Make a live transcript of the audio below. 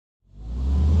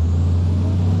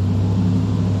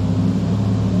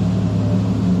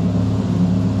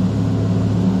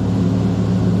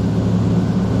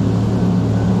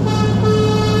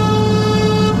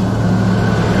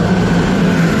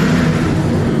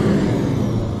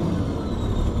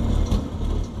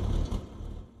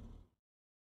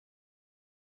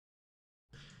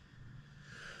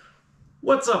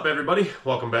What's up, everybody?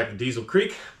 Welcome back to Diesel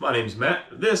Creek. My name's Matt.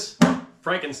 This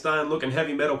Frankenstein-looking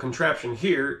heavy metal contraption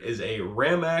here is a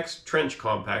Ramax trench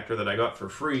compactor that I got for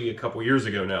free a couple years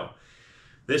ago now.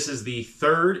 This is the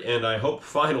third and I hope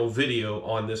final video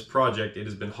on this project. It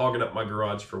has been hogging up my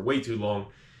garage for way too long.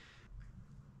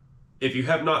 If you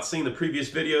have not seen the previous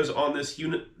videos on this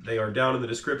unit, they are down in the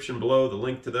description below, the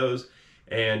link to those,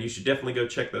 and you should definitely go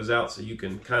check those out so you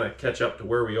can kind of catch up to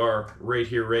where we are right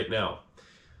here, right now.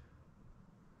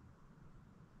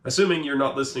 Assuming you're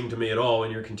not listening to me at all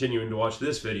and you're continuing to watch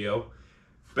this video,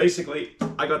 basically,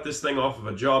 I got this thing off of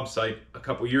a job site a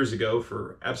couple years ago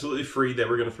for absolutely free. They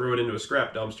were going to throw it into a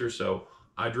scrap dumpster, so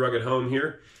I drug it home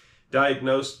here,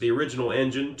 diagnosed the original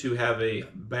engine to have a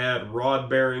bad rod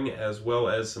bearing as well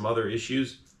as some other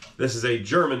issues. This is a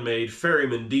German-made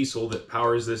Ferryman diesel that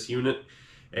powers this unit,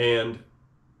 and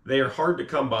they are hard to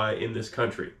come by in this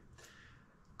country.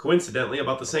 Coincidentally,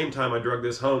 about the same time I drug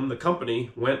this home, the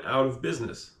company went out of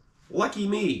business. Lucky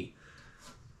me!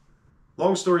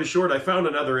 Long story short, I found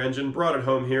another engine, brought it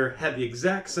home here, had the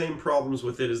exact same problems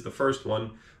with it as the first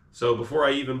one, so before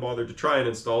I even bothered to try and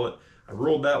install it, I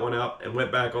ruled that one out and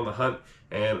went back on the hunt,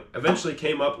 and eventually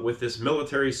came up with this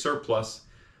military surplus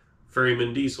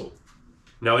Ferryman diesel.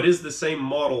 Now, it is the same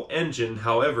model engine,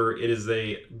 however, it is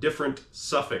a different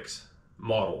suffix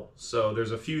model, so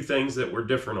there's a few things that were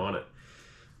different on it.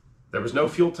 There was no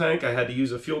fuel tank. I had to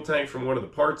use a fuel tank from one of the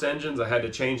parts engines. I had to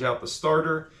change out the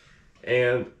starter,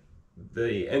 and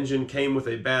the engine came with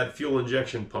a bad fuel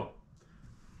injection pump.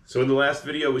 So in the last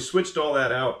video, we switched all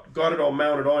that out, got it all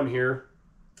mounted on here,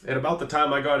 and about the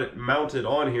time I got it mounted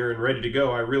on here and ready to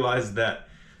go, I realized that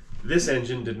this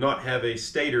engine did not have a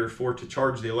stator for it to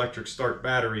charge the electric start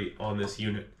battery on this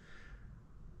unit.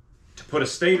 To put a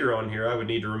stator on here, I would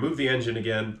need to remove the engine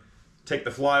again, take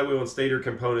the flywheel and stator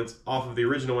components off of the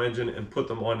original engine and put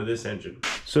them onto this engine.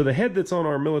 So the head that's on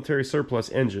our military surplus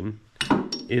engine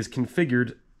is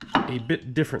configured a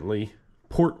bit differently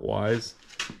port-wise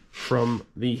from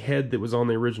the head that was on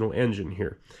the original engine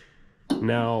here.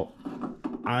 Now,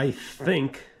 I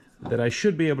think that I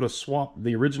should be able to swap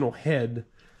the original head,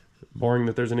 barring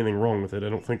that there's anything wrong with it. I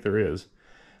don't think there is.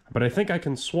 But I think I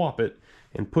can swap it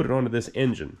and put it onto this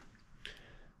engine.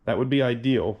 That would be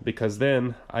ideal, because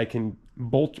then I can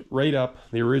bolt right up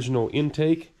the original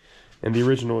intake and the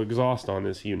original exhaust on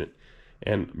this unit.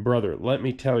 And brother, let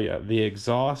me tell you, the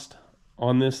exhaust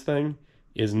on this thing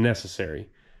is necessary.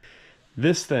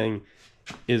 This thing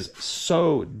is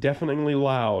so deafeningly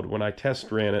loud. When I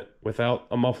test ran it without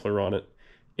a muffler on it,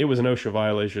 it was an OSHA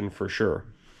violation for sure.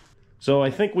 So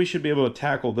I think we should be able to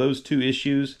tackle those two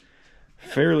issues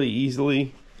fairly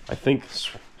easily. I think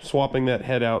swapping that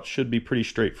head out should be pretty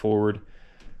straightforward.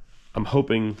 I'm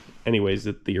hoping, anyways,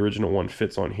 that the original one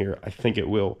fits on here. I think it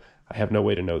will. I have no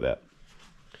way to know that.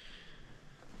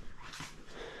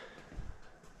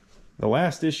 The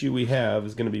last issue we have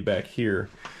is going to be back here,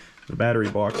 the battery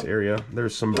box area.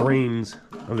 There's some brains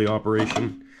of the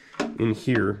operation in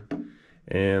here,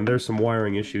 and there's some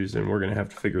wiring issues, and we're going to have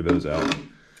to figure those out.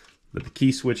 But the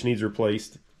key switch needs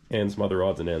replaced, and some other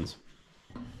odds and ends.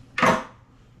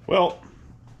 Well,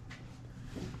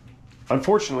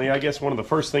 unfortunately, I guess one of the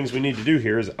first things we need to do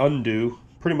here is undo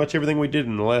pretty much everything we did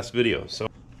in the last video. So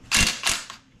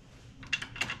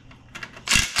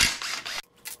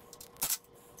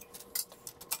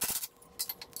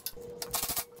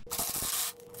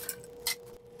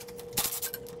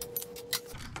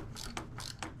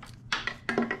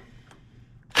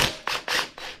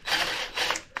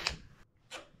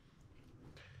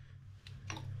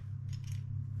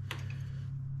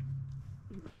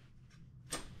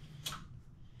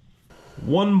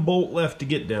one bolt left to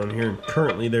get down here, and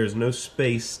currently there's no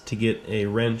space to get a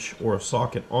wrench or a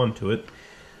socket onto it.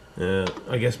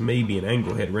 I guess maybe an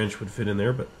angle head wrench would fit in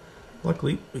there, but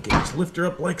luckily we can just lift her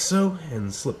up like so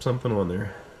and slip something on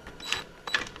there.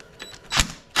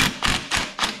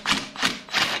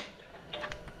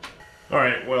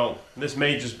 Alright, well, this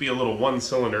may just be a little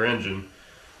one-cylinder engine,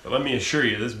 but let me assure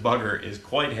you, this bugger is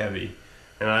quite heavy.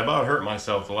 And I about hurt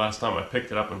myself the last time I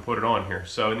picked it up and put it on here.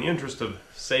 So in the interest of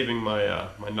saving my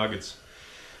my nuggets,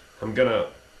 I'm gonna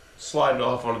slide it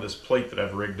off onto this plate that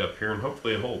I've rigged up here, and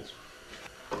hopefully it holds.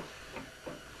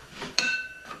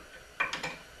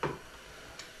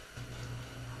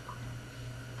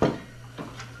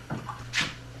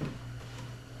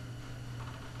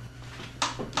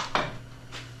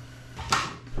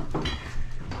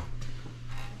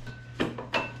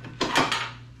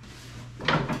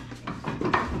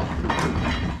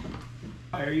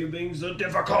 Why are you being so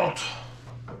difficult?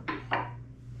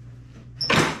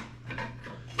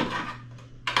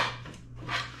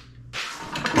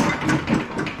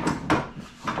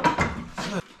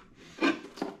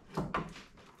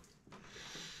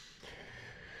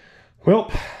 Well,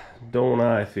 don't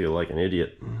I feel like an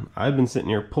idiot. I've been sitting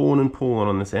here pulling and pulling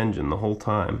on this engine the whole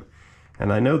time.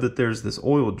 And I know that there's this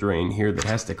oil drain here that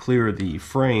has to clear the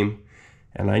frame.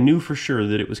 And I knew for sure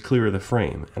that it was clear of the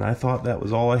frame. And I thought that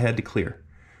was all I had to clear.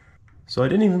 So I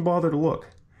didn't even bother to look.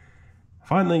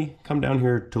 Finally, come down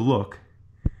here to look.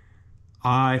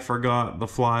 I forgot the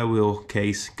flywheel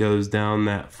case goes down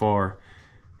that far.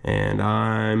 And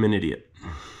I'm an idiot.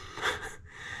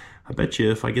 I bet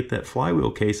you if I get that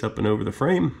flywheel case up and over the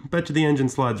frame, I bet you the engine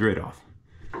slides right off.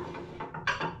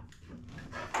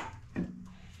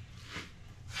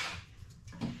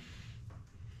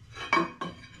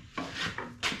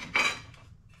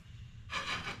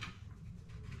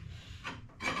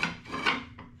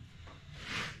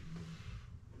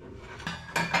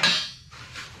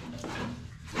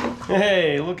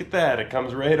 Hey, look at that. It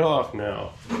comes right off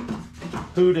now.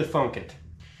 Who'd have thunk it?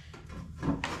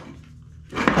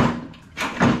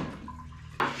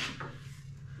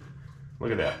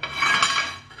 Look at that.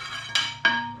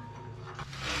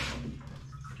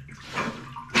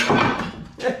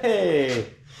 Hey!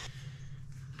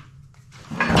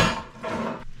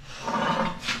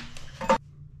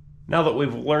 Now that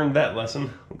we've learned that lesson,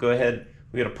 we'll go ahead.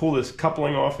 We got to pull this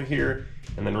coupling off of here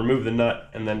and then remove the nut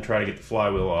and then try to get the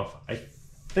flywheel off. I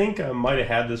think I might have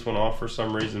had this one off for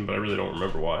some reason, but I really don't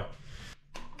remember why.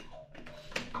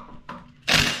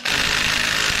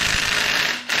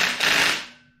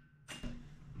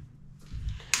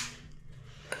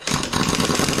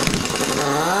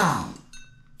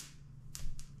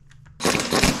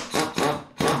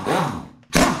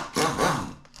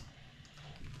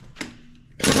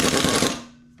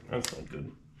 That's not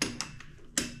good.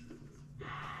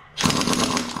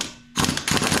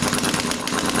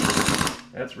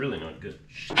 That's really not good.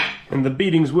 And the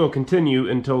beatings will continue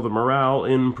until the morale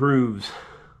improves.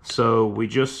 So we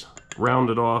just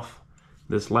rounded off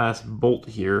this last bolt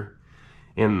here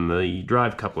in the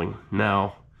drive coupling.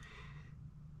 Now,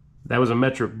 that was a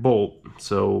metric bolt,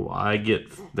 so I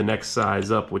get the next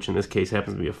size up, which in this case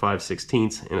happens to be a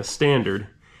 5/16 in a standard,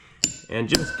 and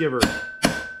just give her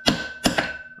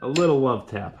a little love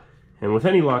tap. And with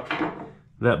any luck,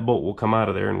 that bolt will come out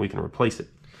of there and we can replace it.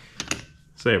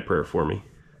 Say a prayer for me.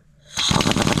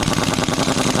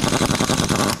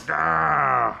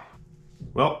 Ah!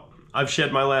 Well, I've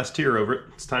shed my last tear over it.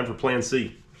 It's time for Plan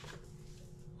C.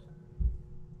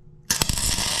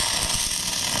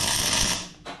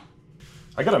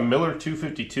 I got a Miller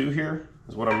 252 here,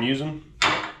 is what I'm using,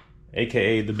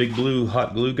 aka the Big Blue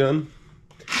hot glue gun.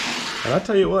 And I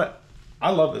tell you what,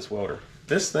 I love this welder.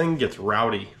 This thing gets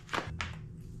rowdy.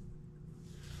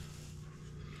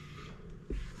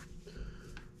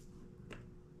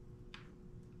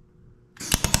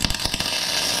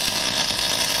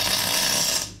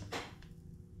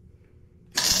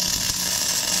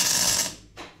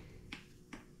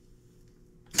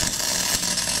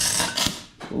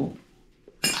 Ooh.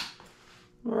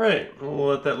 All right, we'll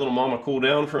let that little mama cool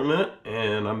down for a minute,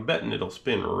 and I'm betting it'll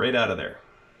spin right out of there.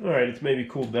 All right, it's maybe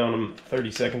cooled down in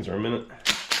 30 seconds or a minute.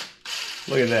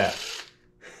 Look at that.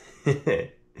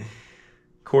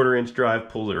 1/4-inch drive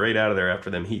pulls it right out of there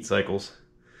after them heat cycles.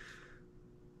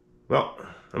 Well,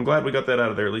 I'm glad we got that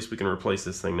out of there. At least we can replace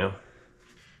this thing now.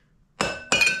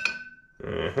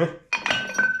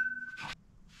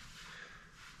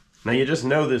 Now you just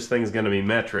know this thing's going to be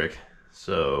metric,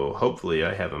 so hopefully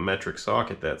I have a metric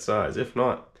socket that size. If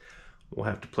not, we'll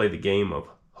have to play the game of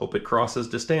hope it crosses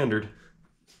to standard.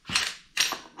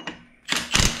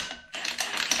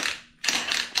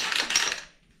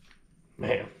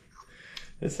 Man,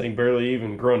 this thing barely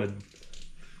even grunted.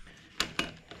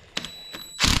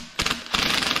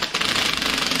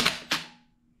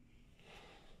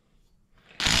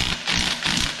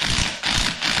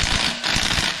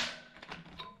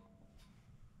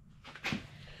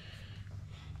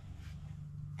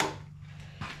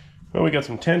 Well, we got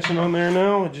some tension on there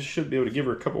now. I just should be able to give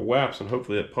her a couple whaps and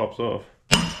hopefully that pops off.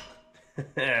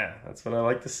 Yeah, that's what I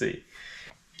like to see.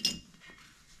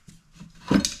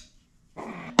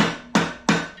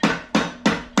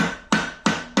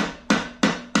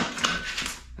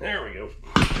 There we go.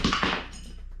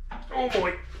 Oh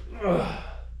boy. Ugh.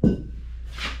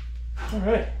 All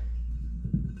right.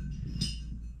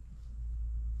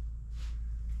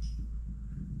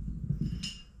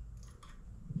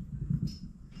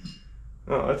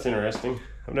 Oh, that's interesting.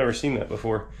 I've never seen that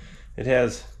before. It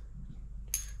has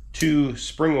 2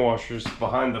 spring washers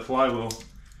behind the flywheel.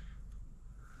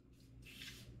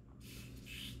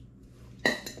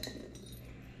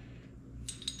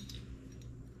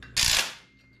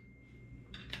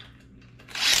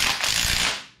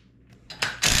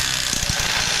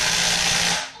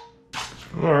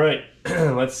 All right,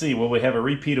 Let's see, will we have a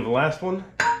repeat of the last one?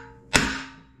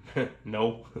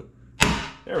 No.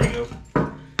 There we go.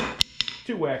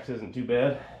 2 whacks isn't too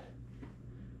bad.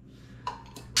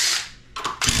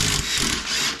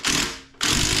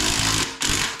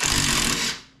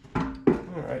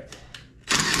 All right.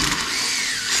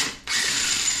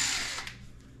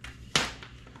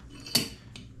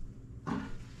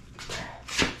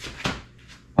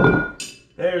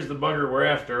 There's the bugger we're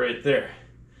after right there.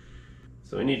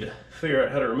 So we need to figure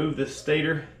out how to remove this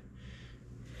stator.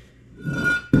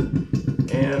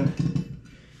 And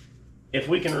if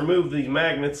we can remove these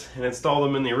magnets and install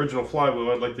them in the original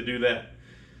flywheel, I'd like to do that.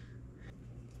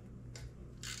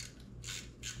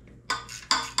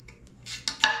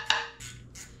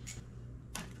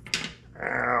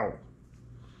 Ow!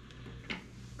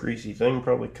 Greasy thing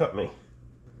probably cut me.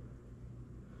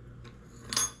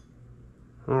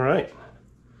 All right.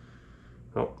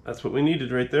 Well, that's what we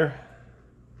needed right there.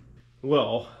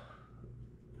 Well,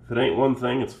 if it ain't one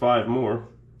thing, it's 5 more.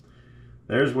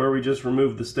 There's where we just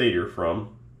removed the stator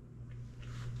from.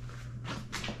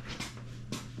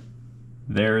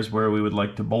 There's where we would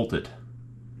like to bolt it.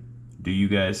 Do you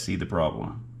guys see the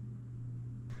problem?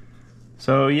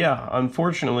 So yeah,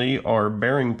 unfortunately our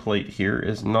bearing plate here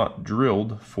is not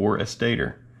drilled for a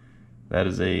stator. That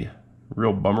is a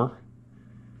real bummer.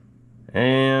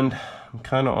 And I'm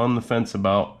kind of on the fence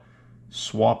about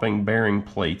swapping bearing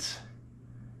plates,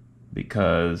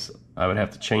 because I would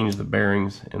have to change the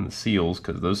bearings and the seals,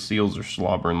 because those seals are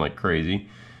slobbering like crazy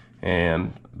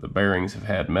and the bearings have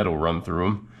had metal run through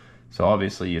them. So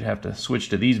obviously you'd have to switch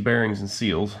to these bearings and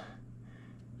seals,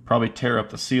 probably tear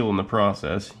up the seal in the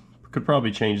process. Could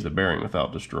probably change the bearing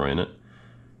without destroying it,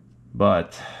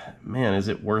 but man, is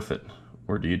it worth it?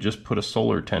 Or do you just put a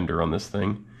solar tender on this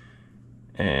thing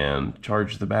and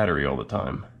charge the battery all the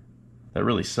time? That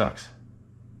really sucks.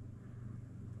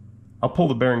 I'll pull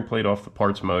the bearing plate off the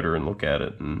parts motor and look at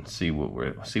it and see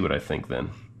what I think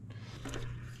then.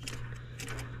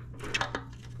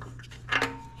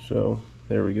 So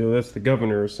there we go. That's the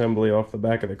governor assembly off the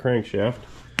back of the crankshaft,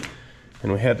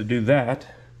 and we had to do that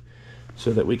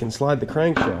so that we can slide the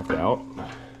crankshaft out.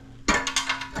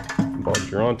 Bob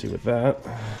your auntie with that.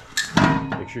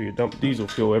 Make sure you dump diesel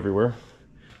fuel everywhere.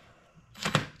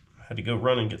 I had to go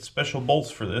run and get special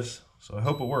bolts for this, so I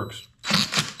hope it works.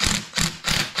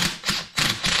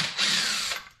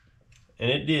 And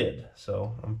it did,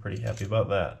 so I'm pretty happy about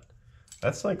that.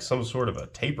 That's like some sort of a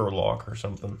taper lock or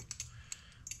something.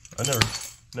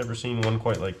 I've never seen one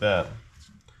quite like that.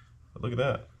 But look at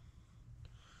that.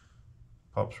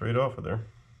 Pops right off of there.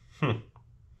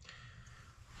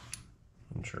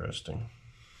 Interesting.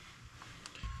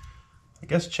 I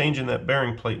guess changing that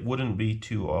bearing plate wouldn't be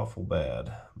too awful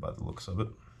bad by the looks of it.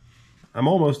 I'm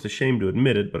almost ashamed to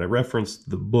admit it, but I referenced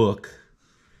the book,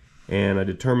 and I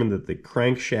determined that the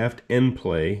crankshaft end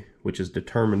play, which is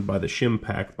determined by the shim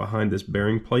pack behind this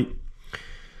bearing plate,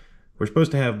 we're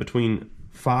supposed to have between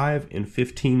 5 and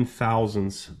 15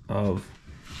 thousandths of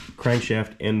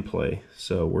crankshaft end play.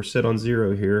 So we're set on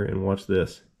 0 here, and watch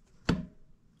this.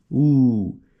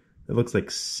 Ooh, that looks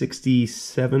like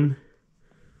 67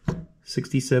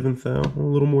 thou, a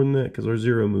little more than that because our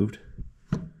 0 moved.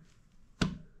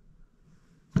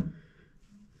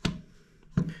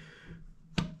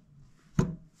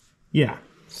 Yeah,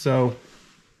 so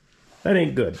that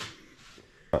ain't good.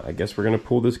 I guess we're gonna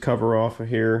pull this cover off of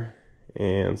here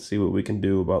and see what we can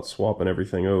do about swapping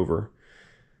everything over.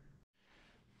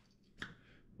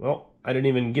 Well, I didn't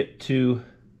even get to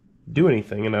do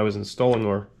anything, and I was installing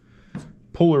our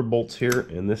puller bolts here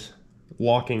in this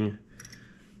locking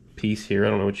piece here. I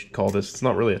don't know what you'd call this. It's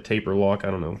not really a taper lock.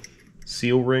 I don't know.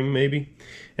 Seal ring, maybe?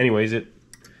 Anyways, it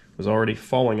was already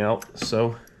falling out,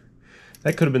 so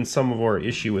that could have been some of our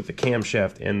issue with the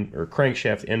camshaft end, or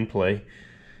crankshaft end play.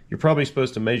 You're probably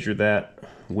supposed to measure that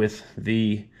with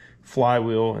the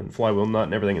flywheel and flywheel nut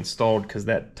and everything installed, because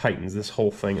that tightens this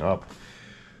whole thing up.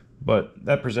 But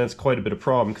that presents quite a bit of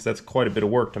problem, because that's quite a bit of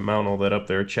work to mount all that up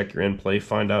there, check your end play,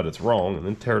 find out it's wrong, and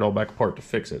then tear it all back apart to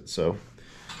fix it. So,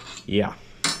 yeah.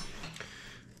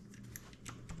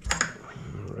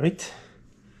 Alright.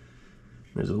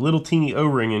 There's a little teeny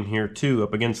O-ring in here too,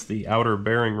 up against the outer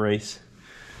bearing race.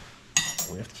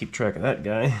 We have to keep track of that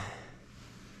guy.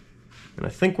 And I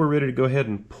think we're ready to go ahead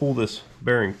and pull this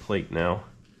bearing plate now.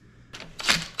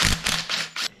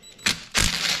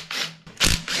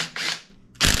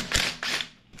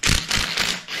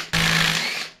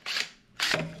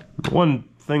 One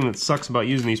thing that sucks about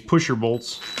using these pusher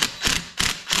bolts,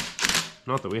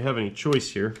 not that we have any choice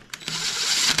here,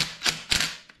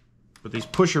 but these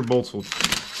pusher bolts will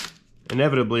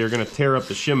inevitably are going to tear up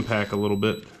the shim pack a little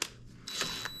bit.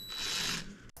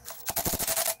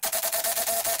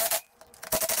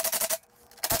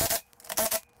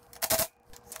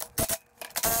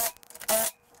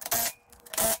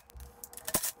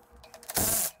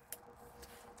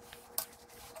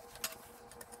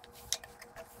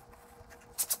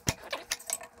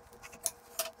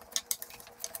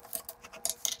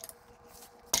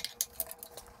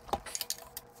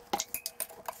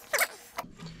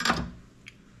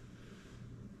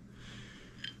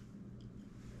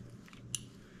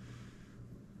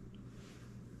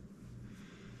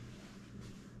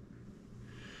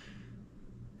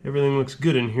 Everything looks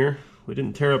good in here. We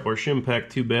didn't tear up our shim pack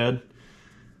too bad.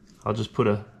 I'll just put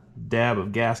a dab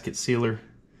of gasket sealer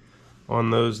on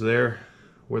those there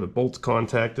where the bolts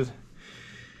contacted.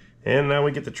 And now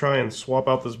we get to try and swap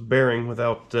out this bearing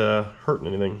without hurting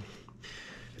anything.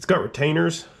 It's got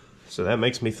retainers, so that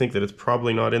makes me think that it's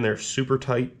probably not in there super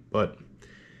tight, but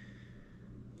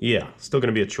yeah, still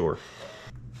gonna be a chore.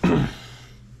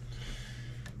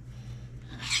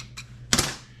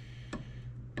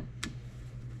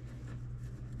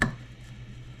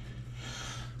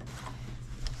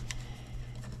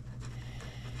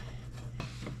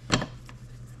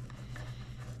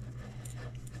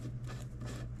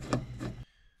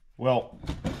 Well,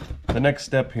 the next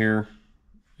step here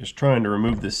is trying to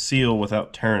remove this seal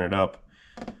without tearing it up,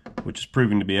 which is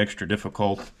proving to be extra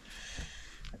difficult.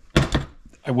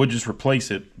 I would just replace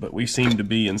it, but we seem to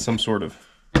be in some sort of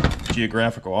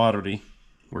geographical oddity.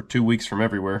 We're 2 weeks from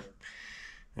everywhere,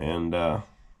 and I'd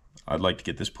like to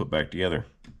get this put back together.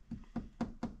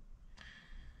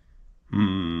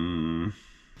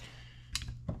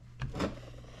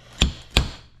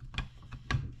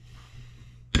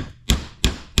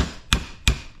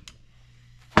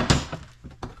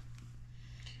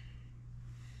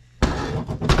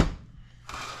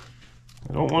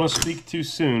 I don't want to speak too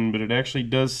soon, but it actually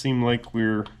does seem like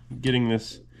we're getting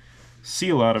this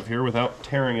seal out of here without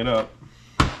tearing it up.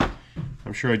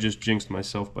 I'm sure I just jinxed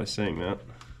myself by saying that.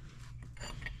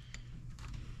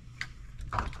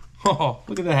 Oh,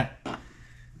 look at that.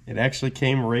 It actually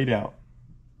came right out.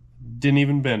 Didn't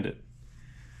even bend it.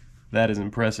 That is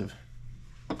impressive.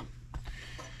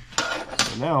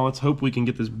 So now let's hope we can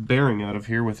get this bearing out of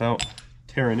here without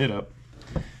tearing it up.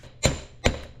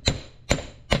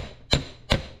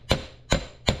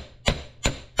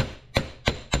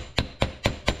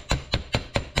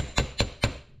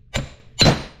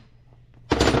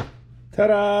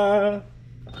 Ta-da!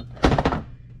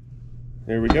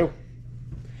 There we go.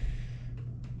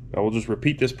 Now we'll just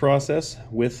repeat this process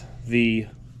with the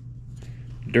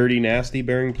dirty, nasty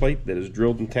bearing plate that is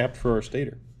drilled and tapped for our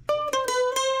stator.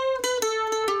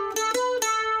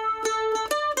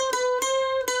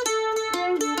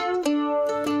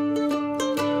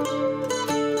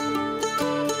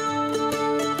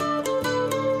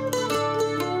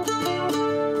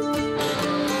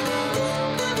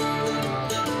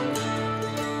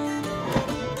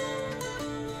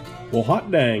 Well,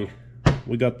 hot dang,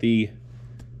 we got the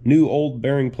new old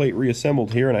bearing plate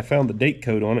reassembled here, and I found the date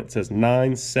code on it. It says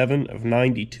 9/7 of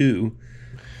 92,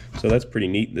 so that's pretty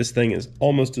neat. This thing is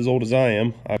almost as old as I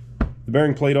am. The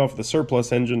bearing plate off the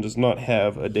surplus engine does not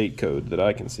have a date code that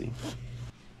I can see.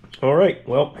 All right,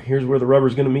 well, here's where the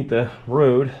rubber's going to meet the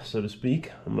road, so to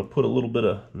speak. I'm going to put a little bit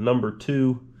of number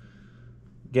 2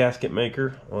 gasket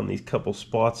maker on these couple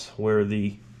spots where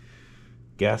the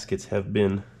gaskets have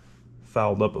been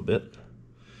fouled up a bit.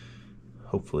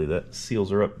 Hopefully that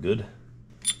seals her up good.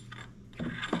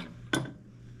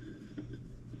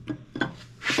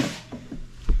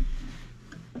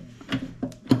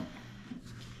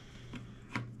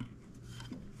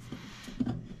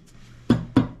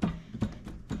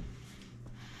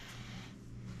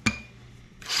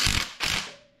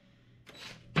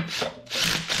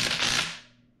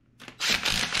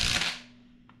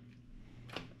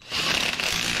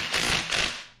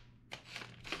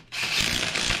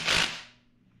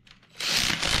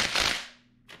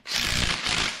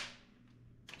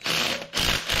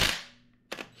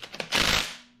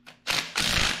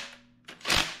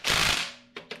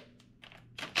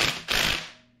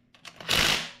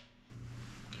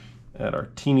 At our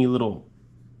teeny little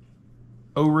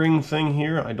O-ring thing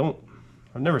here.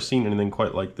 I've never seen anything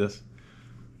quite like this.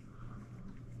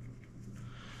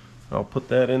 I'll put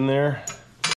that in there.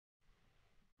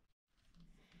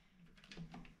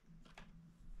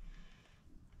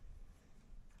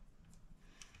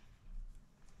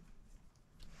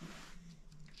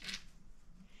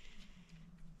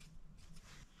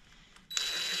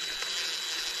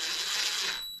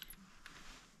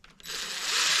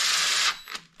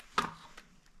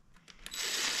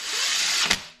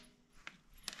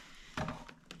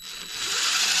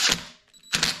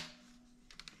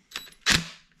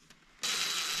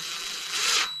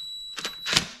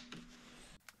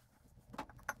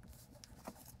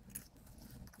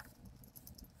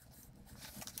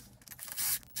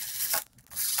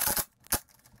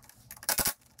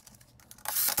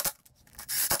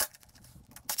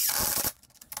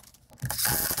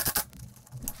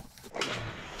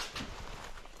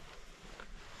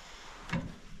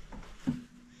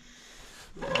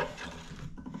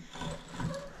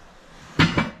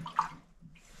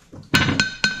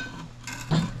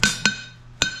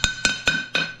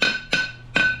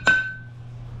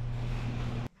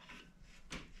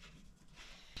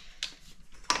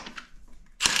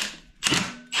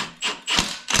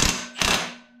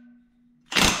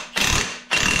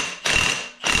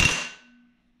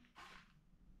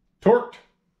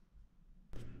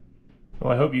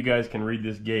 Well, I hope you guys can read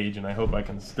this gauge, and I hope I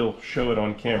can still show it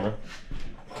on camera.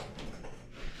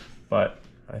 But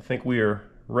I think we are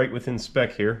right within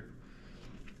spec here.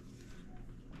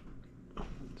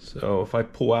 So if I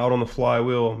pull out on the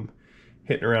flywheel, I'm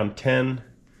hitting around 10.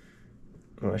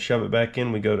 When I shove it back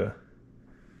in, we go to,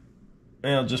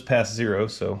 well, just past 0,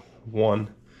 so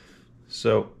 1.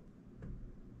 So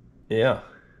yeah,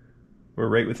 we're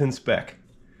right within spec.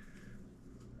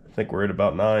 I think we're at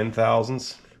about 9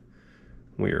 thousandths.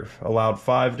 We're allowed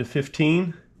 5 to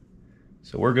 15,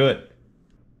 so we're good.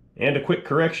 And a quick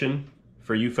correction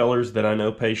for you fellers that I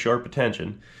know pay sharp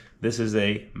attention. This is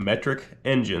a metric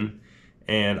engine,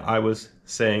 and I was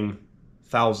saying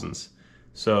thousandths.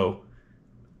 So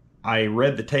I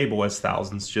read the table as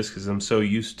thousandths just because I'm so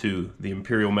used to the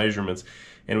imperial measurements,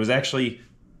 and it was actually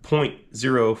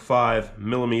 0.05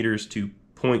 millimeters to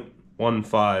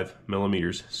 0.15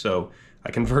 millimeters. So I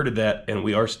converted that, and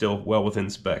we are still well within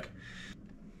spec.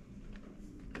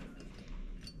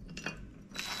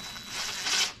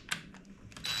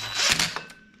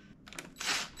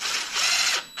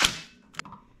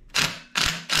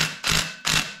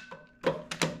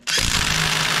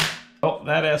 Well,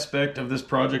 that aspect of this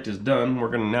project is done.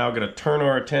 We're now going to turn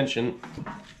our attention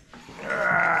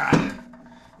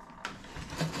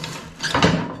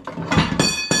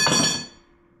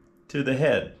to the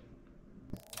head.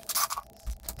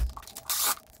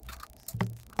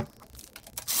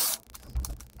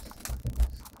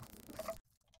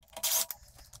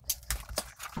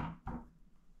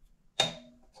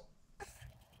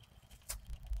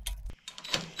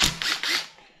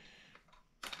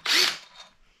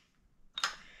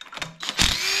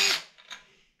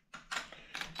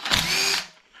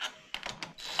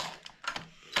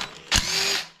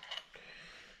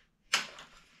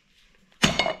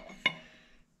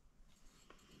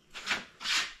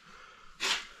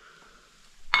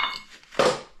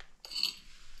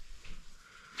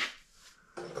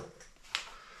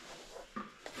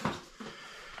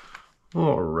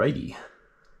 Alrighty.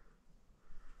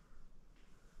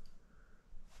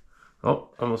 Oh,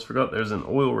 I almost forgot there's an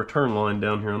oil return line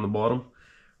down here on the bottom.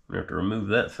 I'm gonna have to remove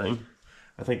that thing.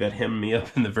 I think that hemmed me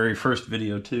up in the very first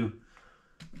video too.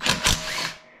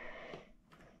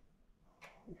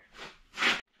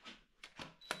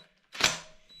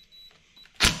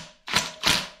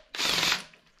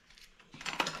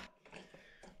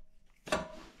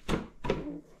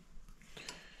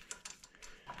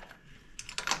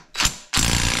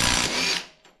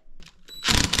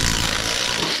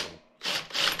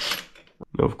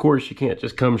 Now, of course, you can't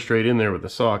just come straight in there with a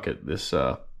socket. This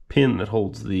pin that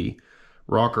holds the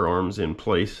rocker arms in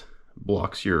place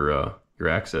blocks your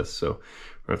access, so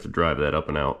we have to drive that up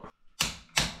and out.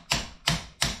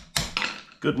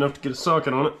 Good enough to get a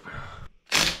socket on it.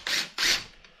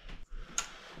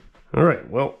 All right,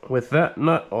 well, with that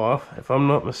nut off, if I'm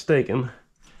not mistaken,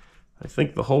 I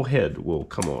think the whole head will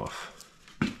come off.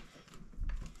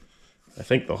 I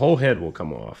think the whole head will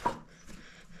come off.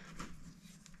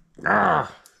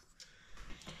 Ah!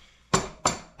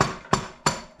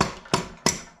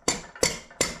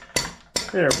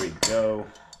 There we go.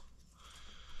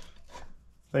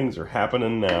 Things are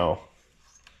happening now.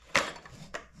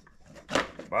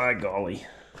 By golly.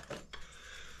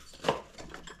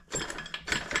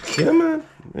 Come on.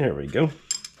 There we go.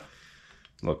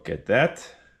 Look at that.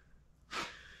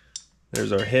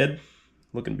 There's our head.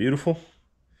 Looking beautiful.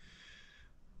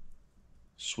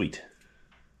 Sweet.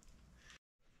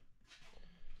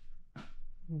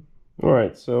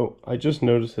 Alright, so I just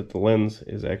noticed that the lens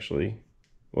is actually,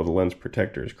 well, the lens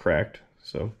protector is cracked.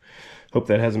 So hope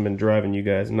that hasn't been driving you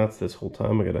guys nuts this whole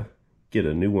time. I gotta get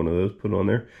a new one of those put on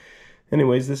there.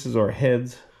 Anyways, this is our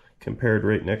heads compared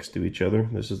right next to each other.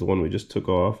 This is the one we just took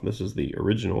off. This is the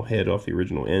original head off the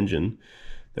original engine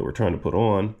that we're trying to put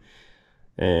on.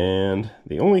 And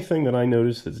the only thing that I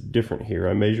noticed that's different here,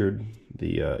 I measured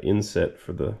the inset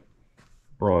for the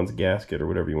bronze gasket or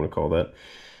whatever you want to call that.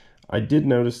 I did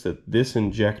notice that this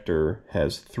injector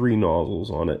has 3 nozzles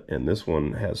on it and this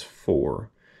one has 4.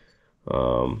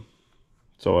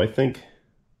 So I think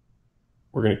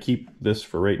we're going to keep this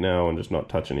for right now and just not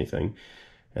touch anything.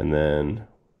 And then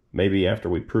maybe after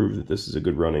we prove that this is a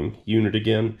good running unit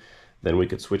again, then we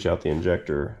could switch out the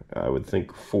injector. I would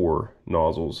think 4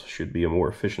 nozzles should be a more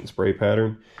efficient spray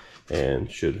pattern and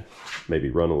should maybe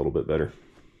run a little bit better.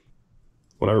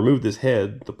 When I removed this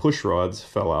head, the push rods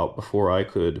fell out before I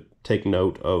could take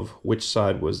note of which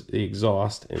side was the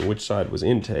exhaust and which side was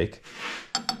intake.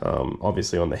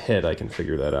 Obviously on the head I can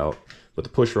figure that out, but the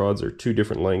push rods are 2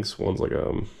 different lengths. One's like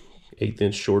a 1/8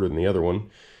 inch shorter than the other one.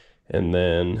 And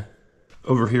then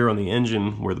over here on the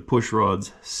engine where the push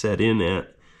rods set in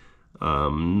at,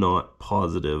 I'm not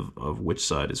positive of which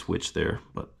side is which there,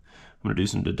 but I'm going to do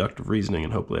some deductive reasoning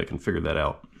and hopefully I can figure that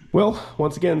out. Well,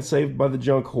 once again, saved by the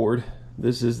junk hoard.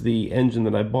 This is the engine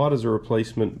that I bought as a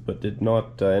replacement but did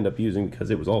not end up using because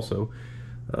it was also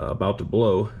about to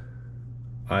blow.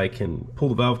 I can pull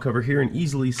the valve cover here and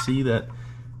easily see that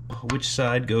which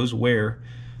side goes where.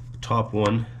 The top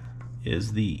one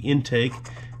is the intake,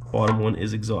 bottom one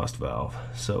is exhaust valve.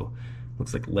 So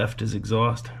looks like left is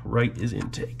exhaust, right is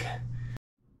intake.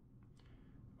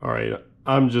 Alright,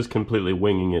 I'm just completely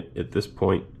winging it at this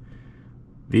point.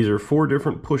 These are 4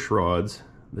 different push rods.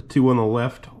 The 2 on the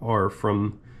left are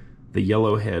from the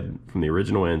yellow head from the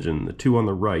original engine. The 2 on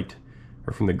the right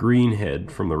are from the green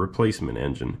head from the replacement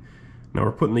engine. Now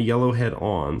we're putting the yellow head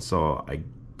on, so I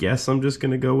guess I'm just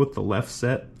going to go with the left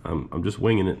set. I'm just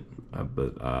winging it,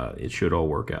 but it should all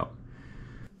work out.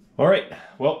 Alright,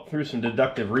 well, through some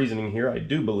deductive reasoning here, I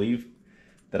do believe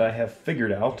that I have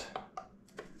figured out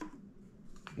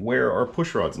where our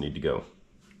push rods need to go.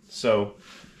 So,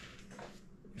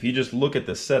 if you just look at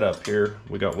the setup here,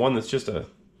 we got one that's just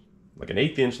like an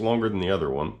 1/8 inch longer than the other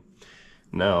one.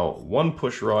 Now, one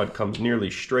push rod comes nearly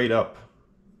straight up,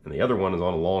 and the other one is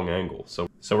on a long angle. So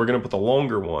we're going to put the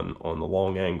longer one on the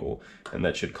long angle, and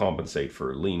that should compensate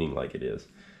for leaning like it is.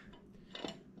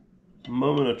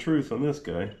 Moment of truth on this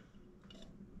guy.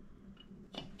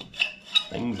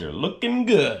 Things are looking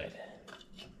good.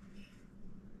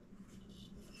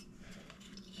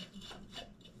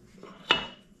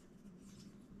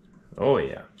 Oh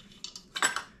yeah.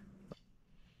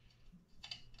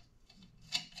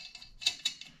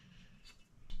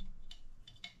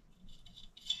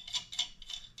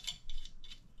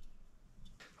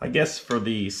 I guess for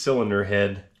the cylinder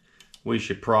head, we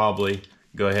should probably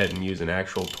go ahead and use an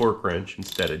actual torque wrench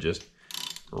instead of just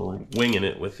winging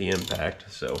it with the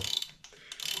impact. So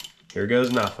here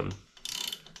goes nothing.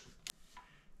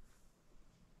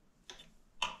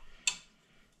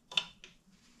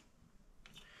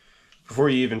 Before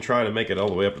you even try to make it all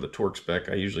the way up to the torque spec,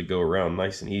 I usually go around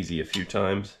nice and easy a few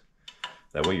times.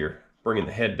 That way you're bringing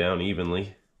the head down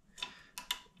evenly.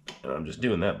 And I'm just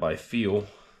doing that by feel.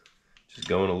 Just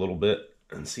going a little bit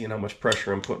and seeing how much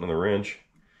pressure I'm putting on the wrench.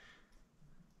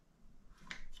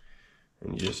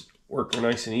 And you just work her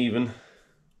nice and even.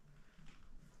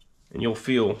 And you'll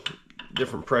feel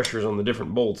different pressures on the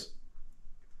different bolts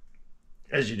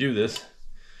as you do this.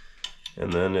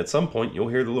 And then at some point you'll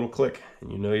hear the little click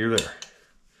and you know you're there.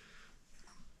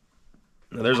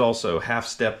 Now there's also half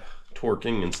step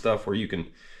torquing and stuff where you can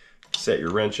set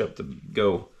your wrench up to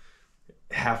go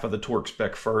half of the torque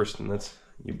spec first, and that's,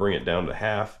 you bring it down to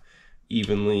half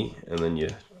evenly and then you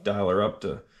dial her up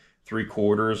to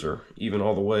 3/4 or even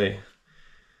all the way.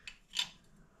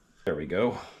 There we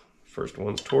go. First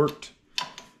one's torqued.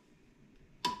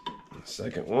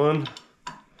 Second one.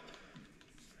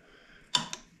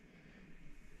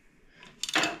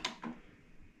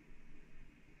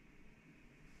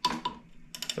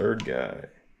 Third guy.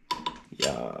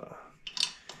 Yeah.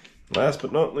 Last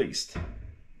but not least.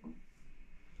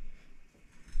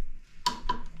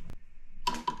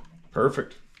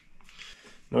 Perfect.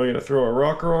 Now we gotta throw our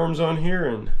rocker arms on here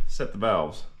and set the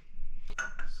valves.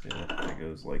 See, that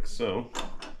goes like so.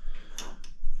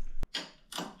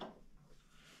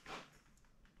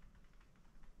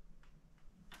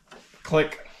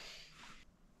 Click.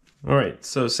 Alright,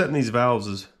 so setting these valves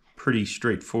is pretty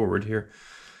straightforward here.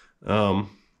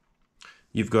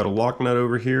 You've got a lock nut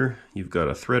over here, you've got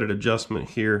a threaded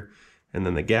adjustment here, and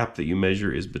then the gap that you measure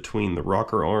is between the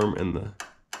rocker arm and the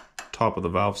top of the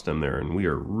valve stem there, and we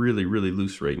are really, really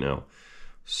loose right now.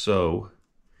 So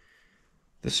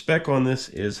the spec on this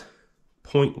is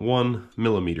 0.1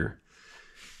 millimeter,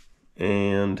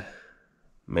 and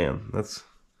man, that's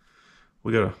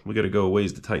we gotta go a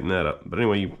ways to tighten that up. But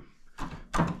anyway,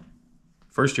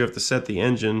 first you have to set the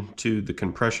engine to the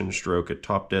compression stroke at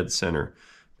top dead center.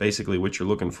 Basically what you're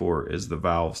looking for is the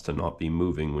valves to not be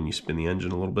moving when you spin the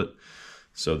engine a little bit,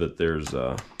 so that there's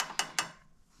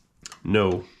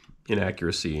no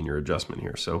inaccuracy in your adjustment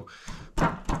here. So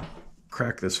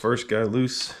crack this first guy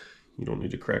loose. You don't need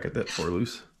to crack it that far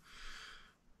loose.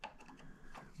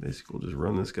 Basically we'll just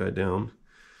run this guy down.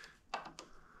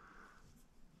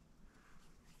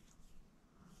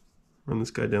 Run this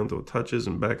guy down till it touches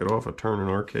and back it off a turn in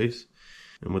our case.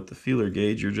 And with the feeler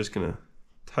gauge, you're just gonna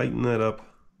tighten that up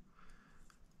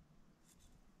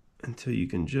until you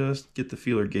can just get the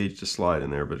feeler gauge to slide in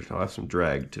there, but it'll have some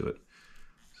drag to it.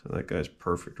 So that guy's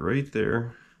perfect right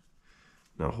there.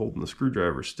 Now holding the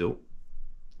screwdriver still,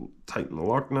 tighten the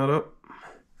lock nut up.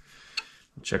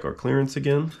 Check our clearance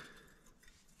again.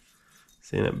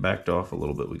 Seeing it backed off a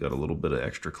little bit, we got a little bit of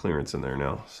extra clearance in there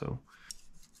now. So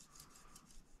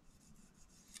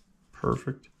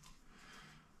Perfect.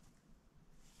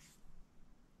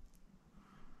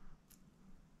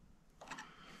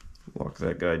 Lock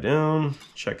that guy down,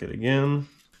 check it again.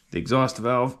 The exhaust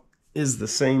valve is the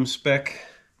same spec.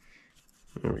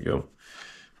 There we go.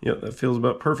 Yep, that feels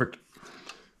about perfect.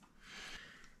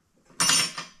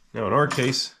 Now in our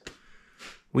case,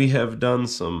 we have done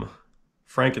some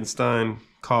Frankenstein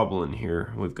cobbling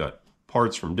here. We've got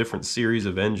parts from different series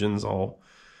of engines all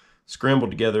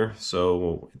scrambled together,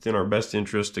 so it's in our best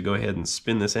interest to go ahead and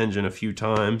spin this engine a few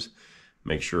times,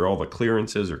 make sure all the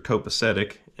clearances are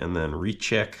copacetic, and then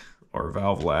recheck our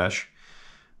valve lash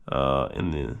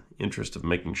in the interest of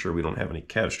making sure we don't have any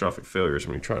catastrophic failures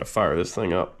when we try to fire this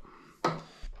thing up.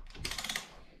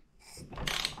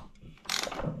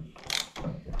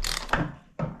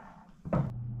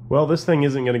 Well, this thing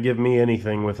isn't going to give me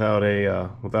anything without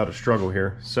a struggle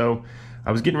here. So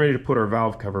I was getting ready to put our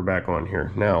valve cover back on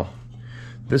here. Now,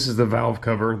 this is the valve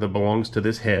cover that belongs to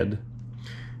this head,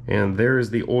 and there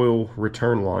is the oil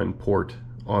return line port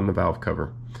on the valve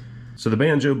cover. So the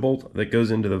banjo bolt that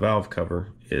goes into the valve cover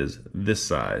is this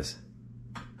size.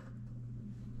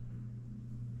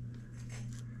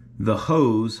 The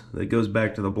hose that goes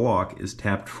back to the block is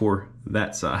tapped for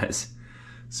that size.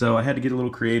 So I had to get a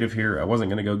little creative here. I wasn't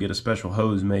going to go get a special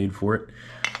hose made for it.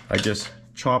 I just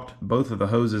chopped both of the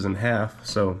hoses in half.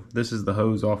 So this is the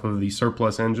hose off of the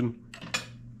surplus engine.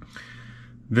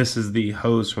 This is the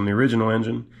hose from the original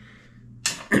engine.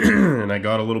 And I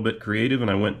got a little bit creative and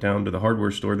I went down to the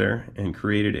hardware store there and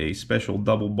created a special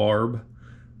double barb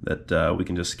that we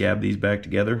can just scab these back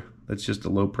together. That's just a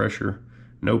low pressure,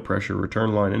 no pressure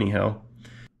return line anyhow.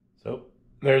 So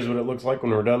there's what it looks like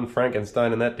when we're done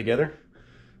Frankensteining that together.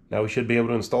 Now we should be able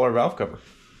to install our valve cover.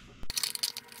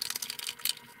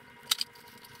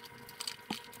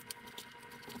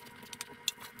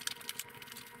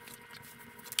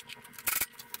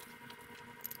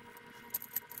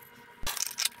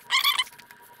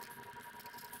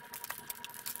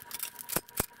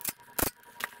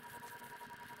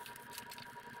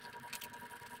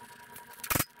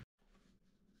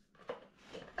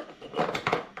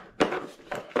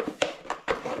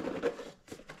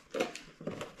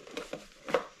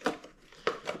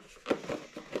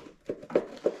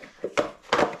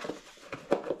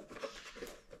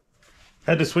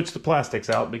 Had to switch the plastics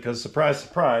out because, surprise,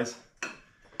 surprise,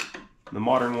 the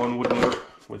modern one wouldn't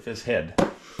work with this head.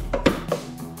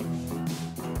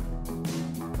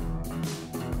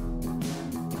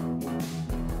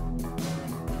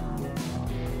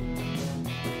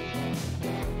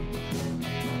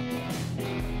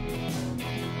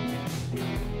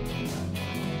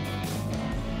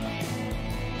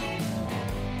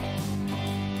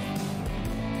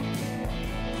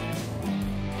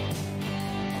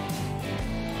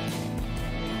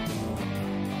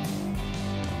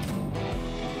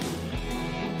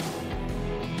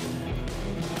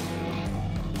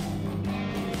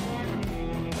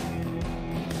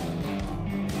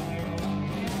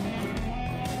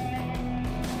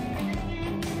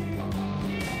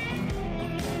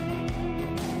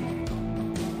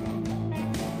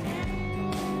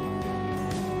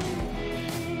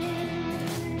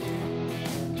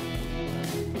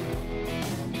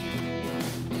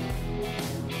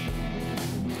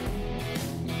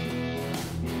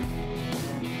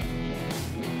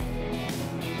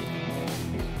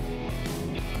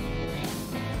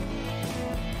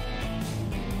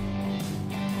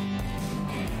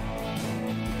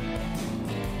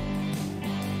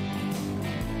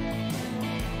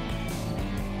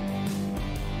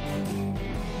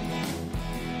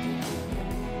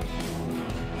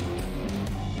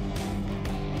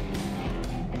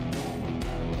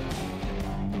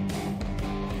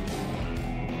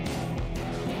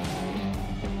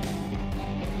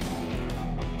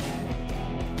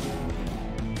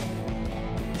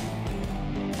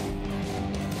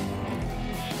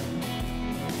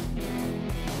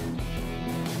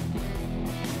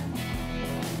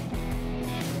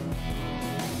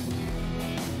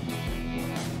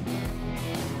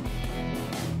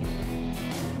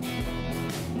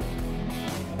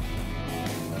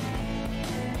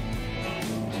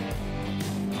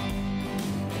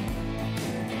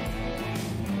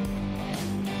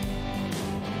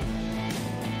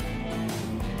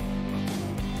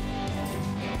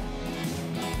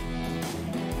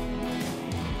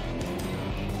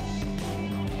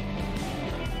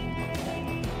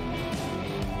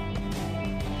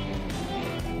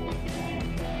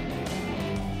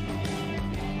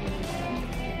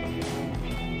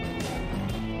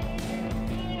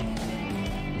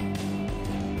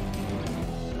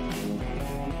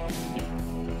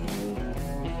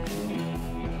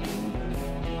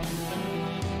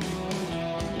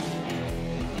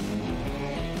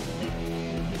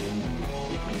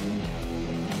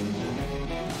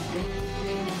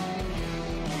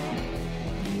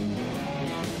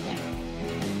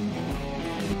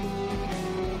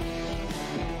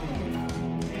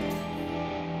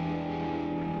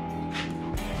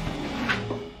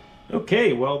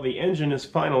 Okay, well, the engine is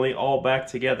finally all back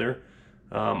together.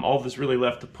 All that's really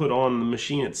left to put on the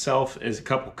machine itself is a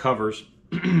couple covers.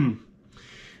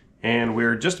 And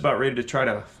we're just about ready to try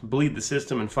to bleed the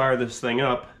system and fire this thing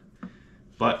up.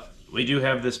 But we do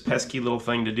have this pesky little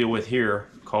thing to deal with here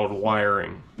called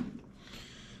wiring.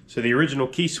 So the original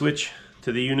key switch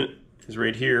to the unit is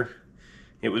right here.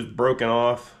 It was broken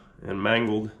off and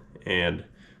mangled, and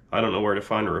I don't know where to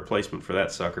find a replacement for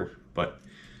that sucker. But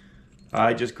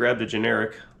I just grabbed a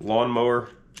generic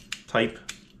lawnmower type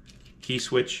key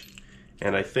switch,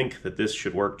 and I think that this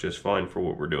should work just fine for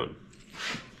what we're doing.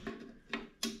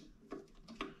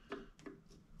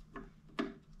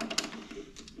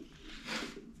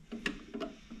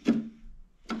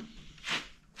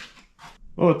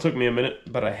 Well, it took me a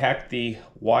minute, but I hacked the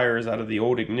wires out of the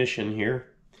old ignition here.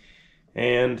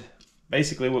 And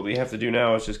basically what we have to do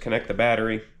now is just connect the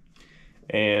battery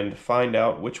and find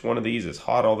out which one of these is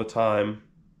hot all the time.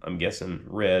 I'm guessing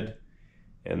red.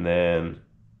 And then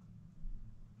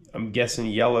I'm guessing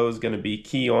yellow is going to be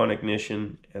key on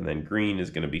ignition, and then green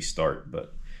is going to be start.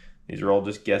 But these are all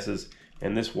just guesses.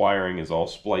 And this wiring is all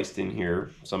spliced in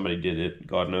here. Somebody did it,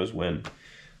 God knows when,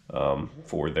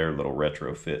 for their little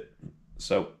retrofit.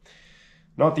 So,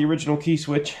 not the original key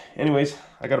switch. Anyways,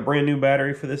 I got a brand new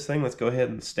battery for this thing. Let's go ahead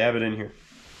and stab it in here.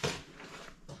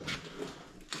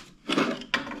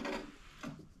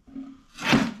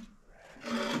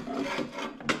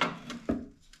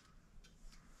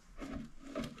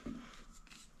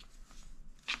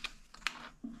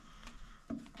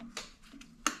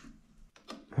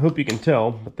 I hope you can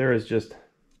tell, but there is just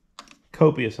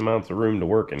copious amounts of room to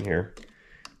work in here.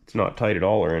 It's not tight at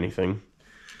all or anything.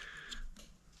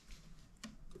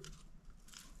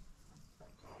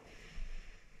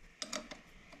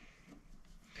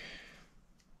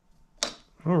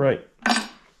 All right,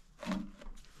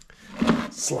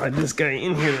 slide this guy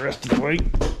in here the rest of the way,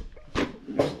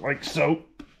 like so.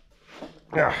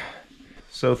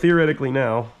 So theoretically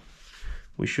now,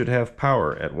 we should have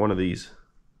power at one of these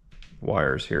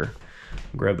wires here.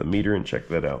 Grab the meter and check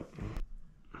that out.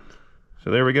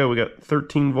 So there we go, we got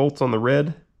 13 volts on the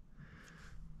red.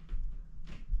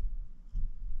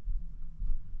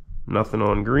 Nothing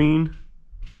on green.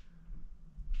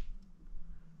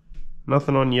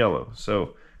 Nothing on yellow.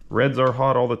 So reds are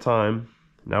hot all the time.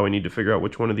 Now we need to figure out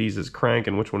which one of these is crank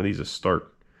and which one of these is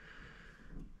start.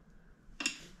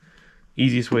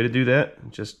 Easiest way to do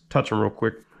that, just touch them real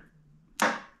quick.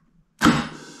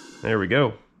 There we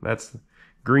go. That's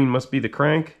green must be the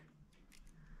crank.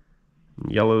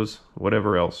 Yellow's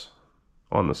whatever else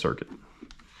on the circuit.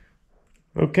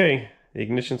 Okay, the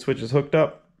ignition switch is hooked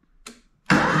up.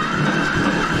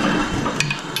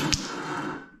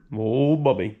 Oh,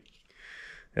 bubby.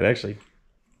 It actually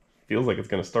feels like it's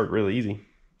going to start really easy.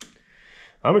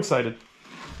 I'm excited.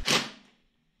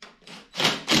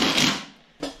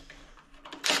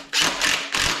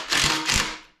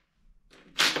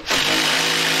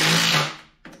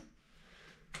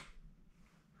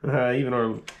 Even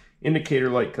our indicator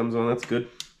light comes on, that's good.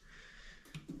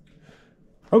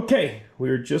 Okay,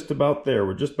 we're just about there.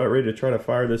 We're just about ready to try to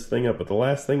fire this thing up, but the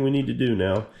last thing we need to do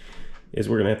now is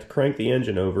we're going to have to crank the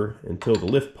engine over until the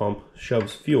lift pump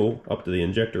shoves fuel up to the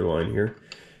injector line here.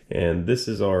 And this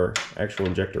is our actual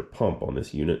injector pump on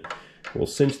this unit. We'll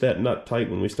cinch that nut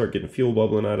tight when we start getting fuel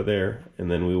bubbling out of there,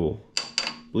 and then we will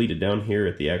bleed it down here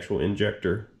at the actual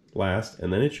injector last,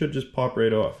 and then it should just pop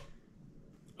right off.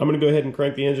 I'm going to go ahead and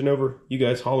crank the engine over. You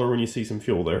guys holler when you see some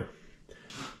fuel there.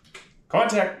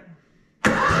 Contact!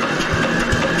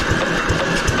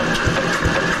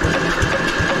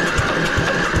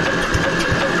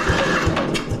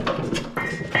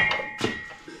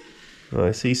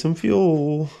 I see some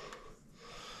fuel.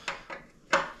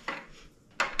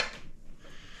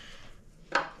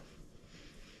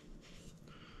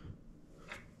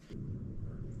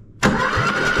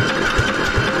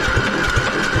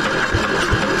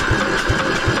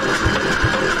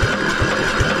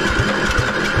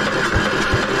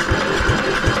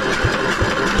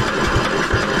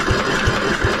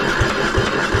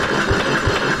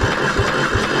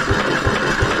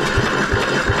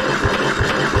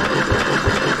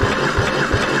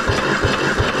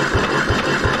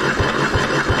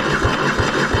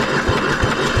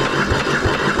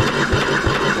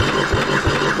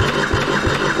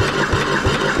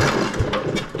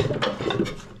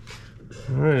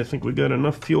 Alright, I think we got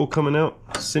enough fuel coming out.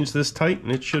 Cinch this tight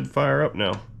and it should fire up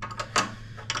now.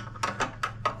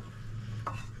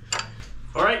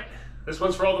 Alright, this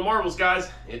one's for all the marbles,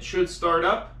 guys. It should start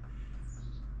up.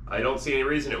 I don't see any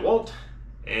reason it won't.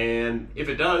 And if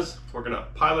it does, we're going to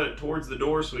pilot it towards the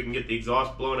door so we can get the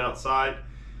exhaust blown outside.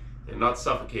 and not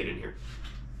suffocate in here.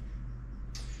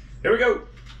 Here we go.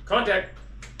 Contact.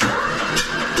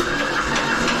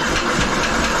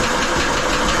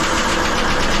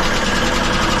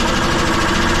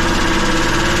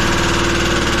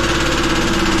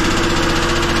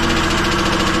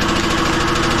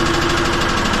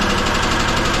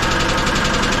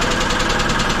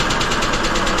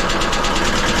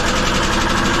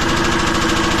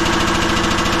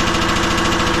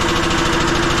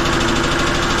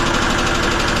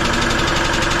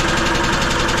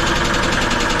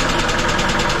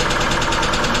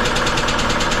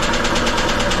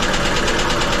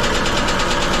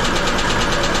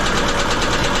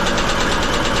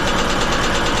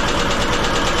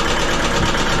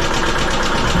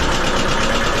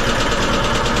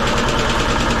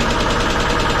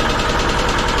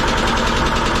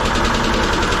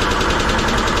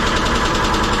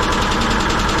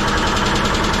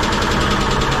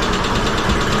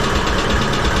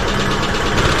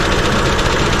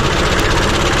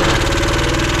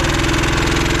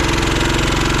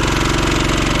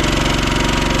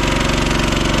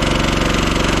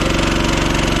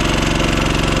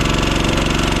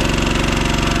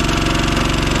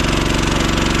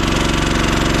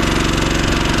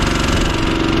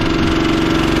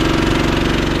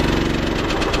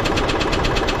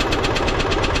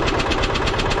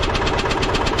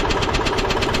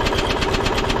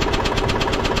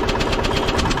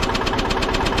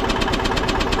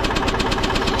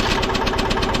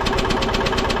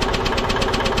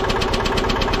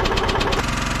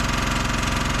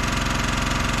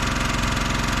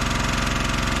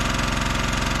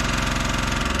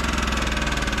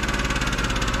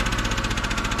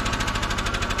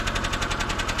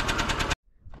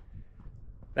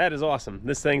 That is awesome.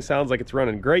 This thing sounds like it's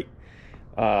running great.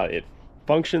 It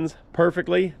functions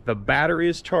perfectly. The battery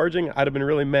is charging. I'd have been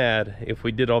really mad if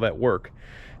we did all that work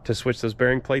to switch those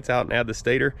bearing plates out and add the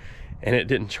stator and it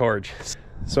didn't charge.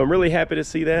 So I'm really happy to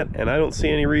see that, and I don't see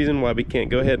any reason why we can't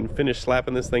go ahead and finish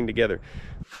slapping this thing together.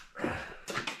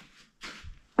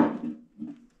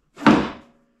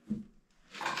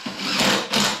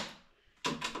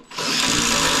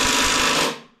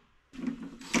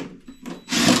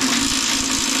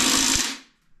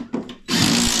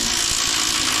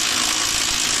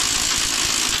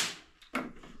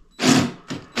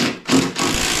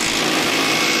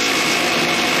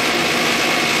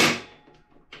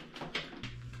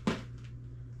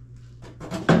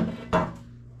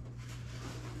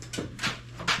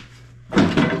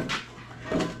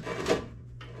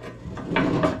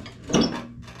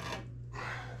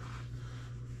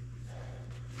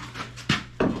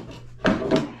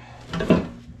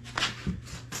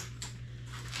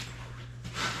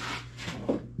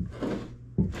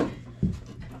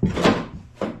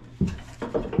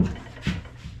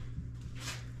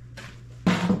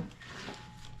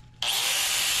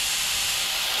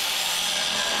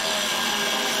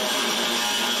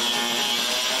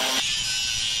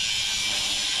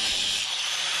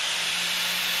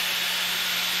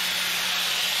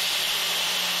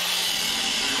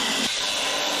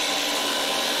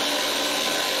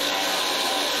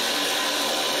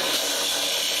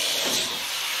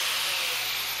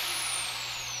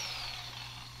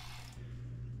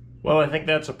 Well, I think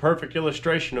that's a perfect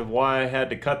illustration of why I had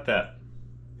to cut that.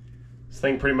 This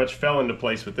thing pretty much fell into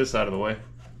place with this out of the way.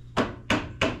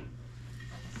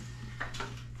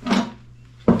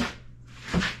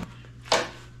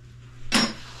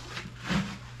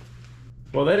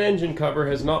 Well, that engine cover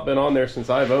has not been on there since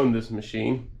I've owned this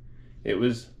machine. It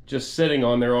was just sitting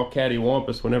on there all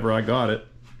cattywampus whenever I got it.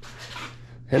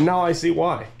 And now I see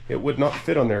why. It would not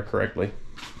fit on there correctly.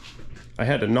 I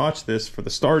had to notch this for the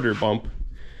starter bump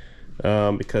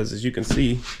because, as you can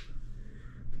see,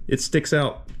 it sticks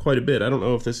out quite a bit. I don't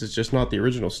know if this is just not the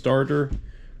original starter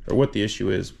or what the issue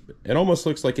is. It almost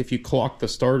looks like if you clocked the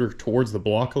starter towards the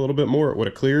block a little bit more, it would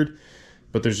have cleared,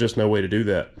 but there's just no way to do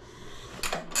that.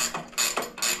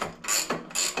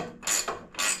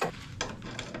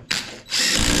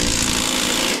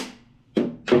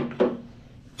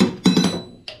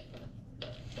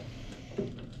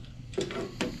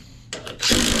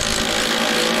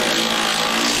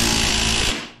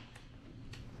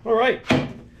 All right,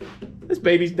 this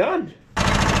baby's done.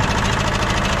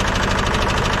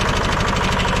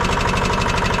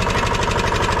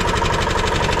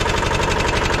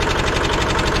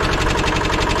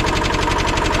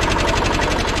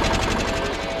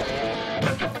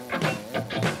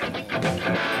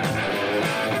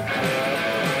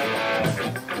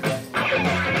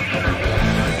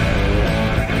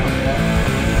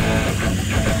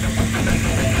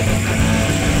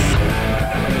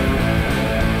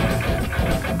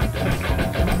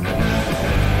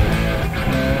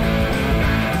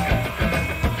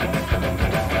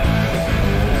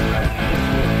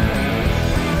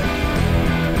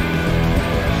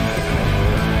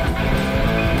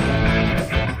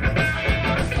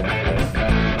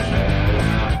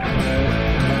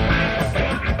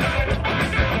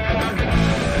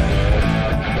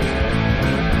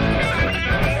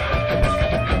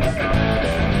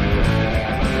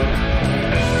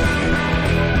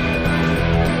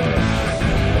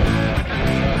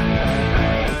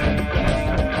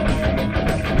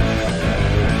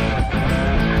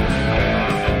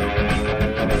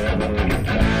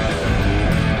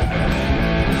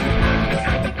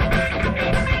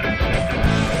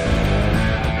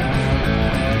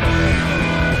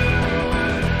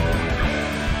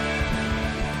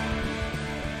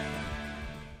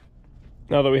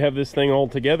 Now that we have this thing all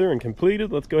together and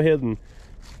completed, let's go ahead and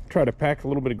try to pack a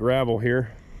little bit of gravel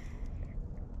here.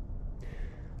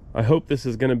 I hope this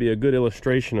is going to be a good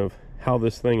illustration of how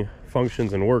this thing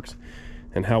functions and works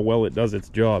and how well it does its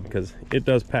job, because it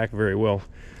does pack very well.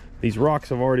 These rocks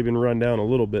have already been run down a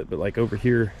little bit, but like over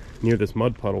here near this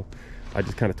mud puddle, I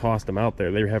just kind of tossed them out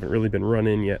there. They haven't really been run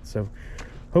in yet, so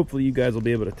hopefully you guys will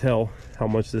be able to tell how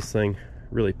much this thing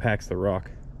really packs the rock.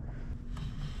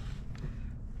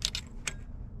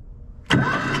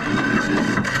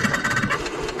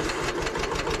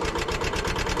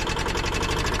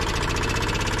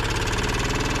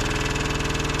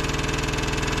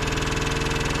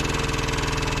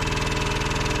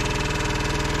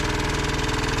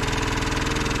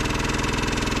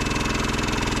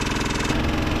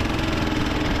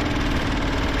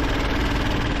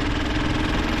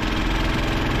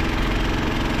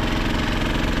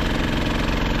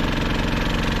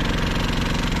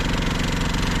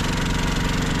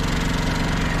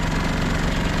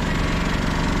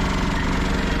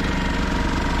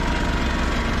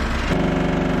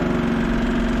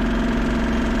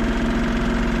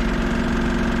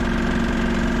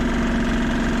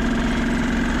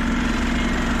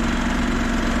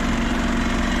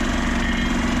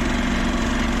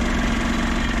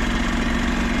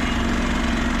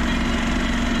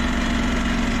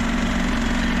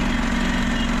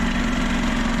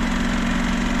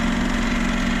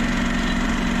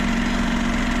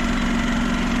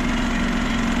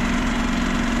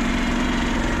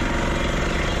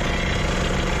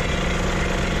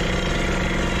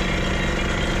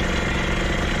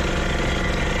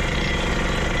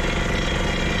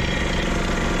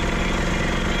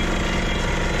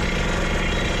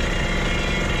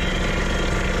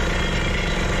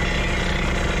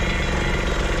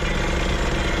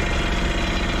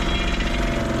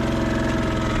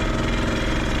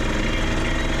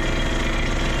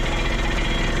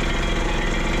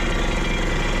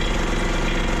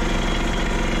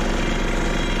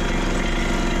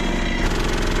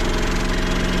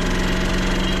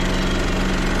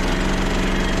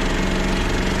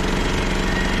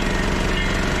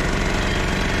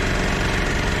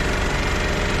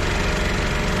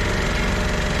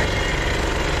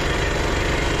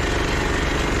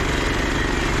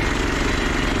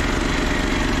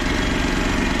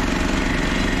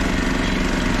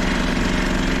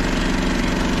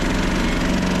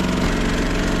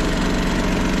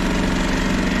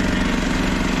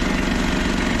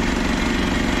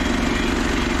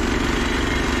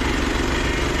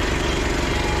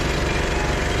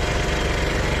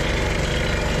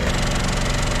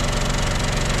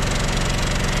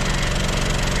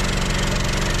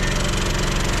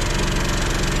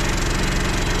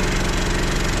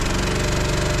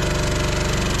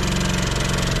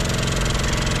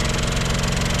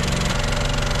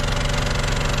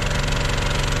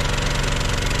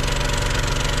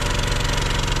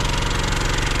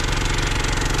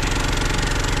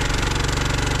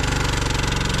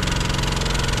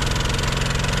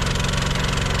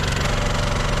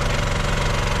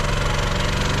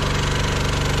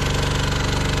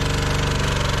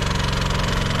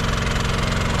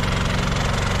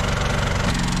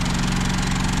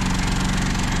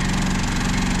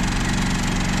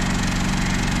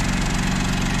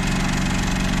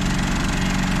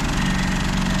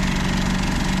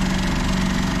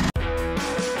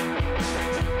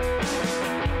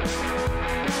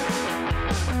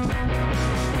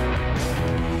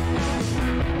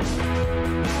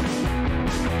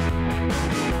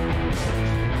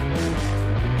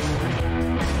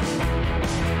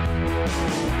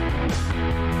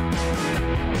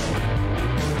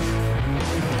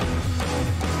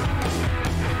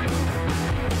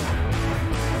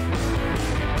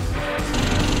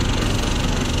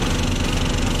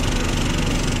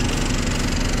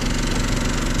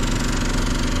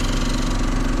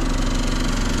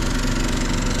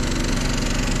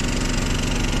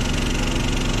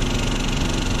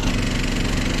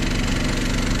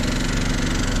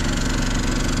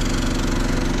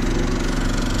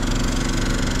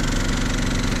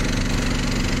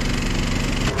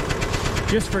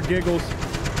 just for giggles.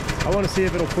 I want to see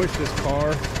if it'll push this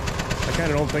car. I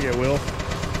kind of don't think it will,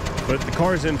 but the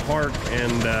car's in park,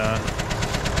 and I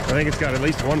think it's got at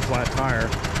least one flat tire.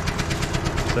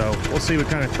 So we'll see what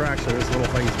kind of traction this little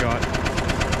thing's got.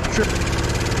 Sure.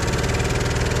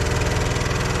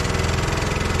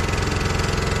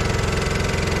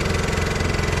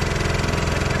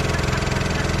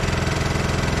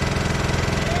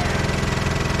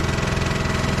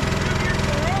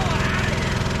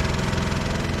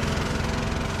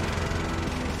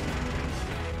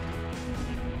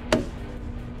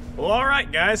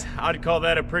 Alright guys, I'd call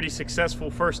that a pretty successful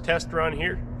first test run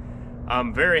here.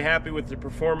 I'm very happy with the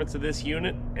performance of this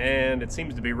unit, and it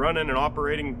seems to be running and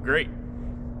operating great.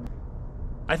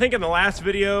 I think in the last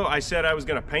video I said I was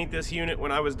going to paint this unit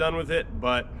when I was done with it,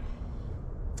 but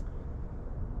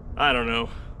I don't know.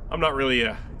 I'm not really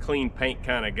a clean paint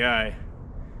kind of guy.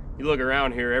 You look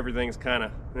around here, everything's kind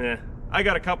of I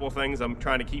got a couple of things I'm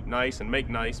trying to keep nice and make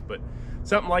nice, but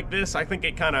something like this, I think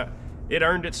it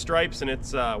earned its stripes and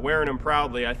it's wearing them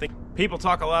proudly. I think people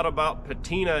talk a lot about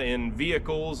patina in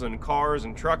vehicles and cars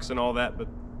and trucks and all that, but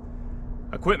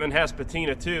equipment has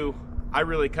patina too. I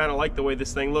really kind of like the way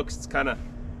this thing looks. It's kind of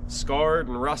scarred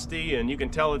and rusty, and you can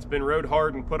tell it's been rode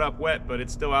hard and put up wet, but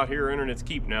it's still out here earning its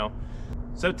keep now.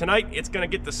 So tonight it's going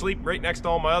to get to sleep right next to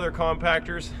all my other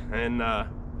compactors, and I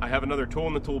have another tool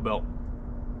in the tool belt.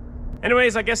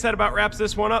 Anyways, I guess that about wraps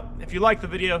this one up. If you liked the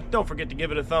video, don't forget to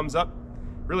give it a thumbs up.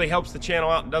 Really helps the channel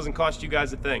out and doesn't cost you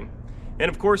guys a thing. And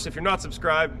of course, if you're not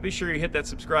subscribed, be sure you hit that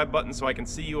subscribe button so I can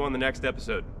see you on the next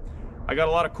episode. I got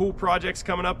a lot of cool projects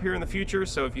coming up here in the future,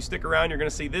 so if you stick around, you're going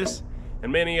to see this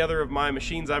and many other of my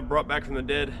machines I've brought back from the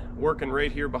dead working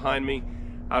right here behind me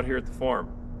out here at the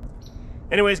farm.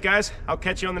 Anyways, guys, I'll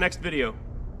catch you on the next video.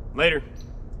 Later.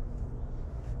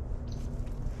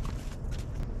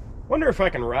 Wonder if I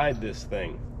can ride this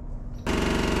thing.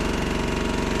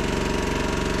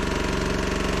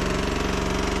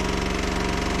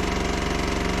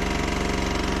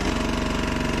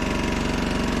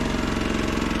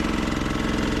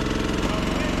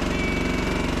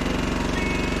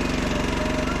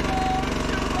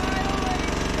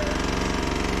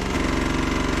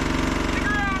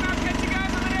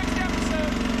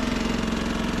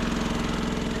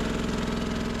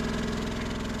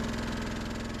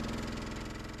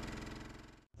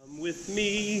 With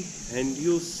me and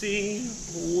you'll see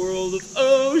a world of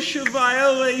OSHA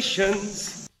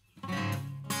violations.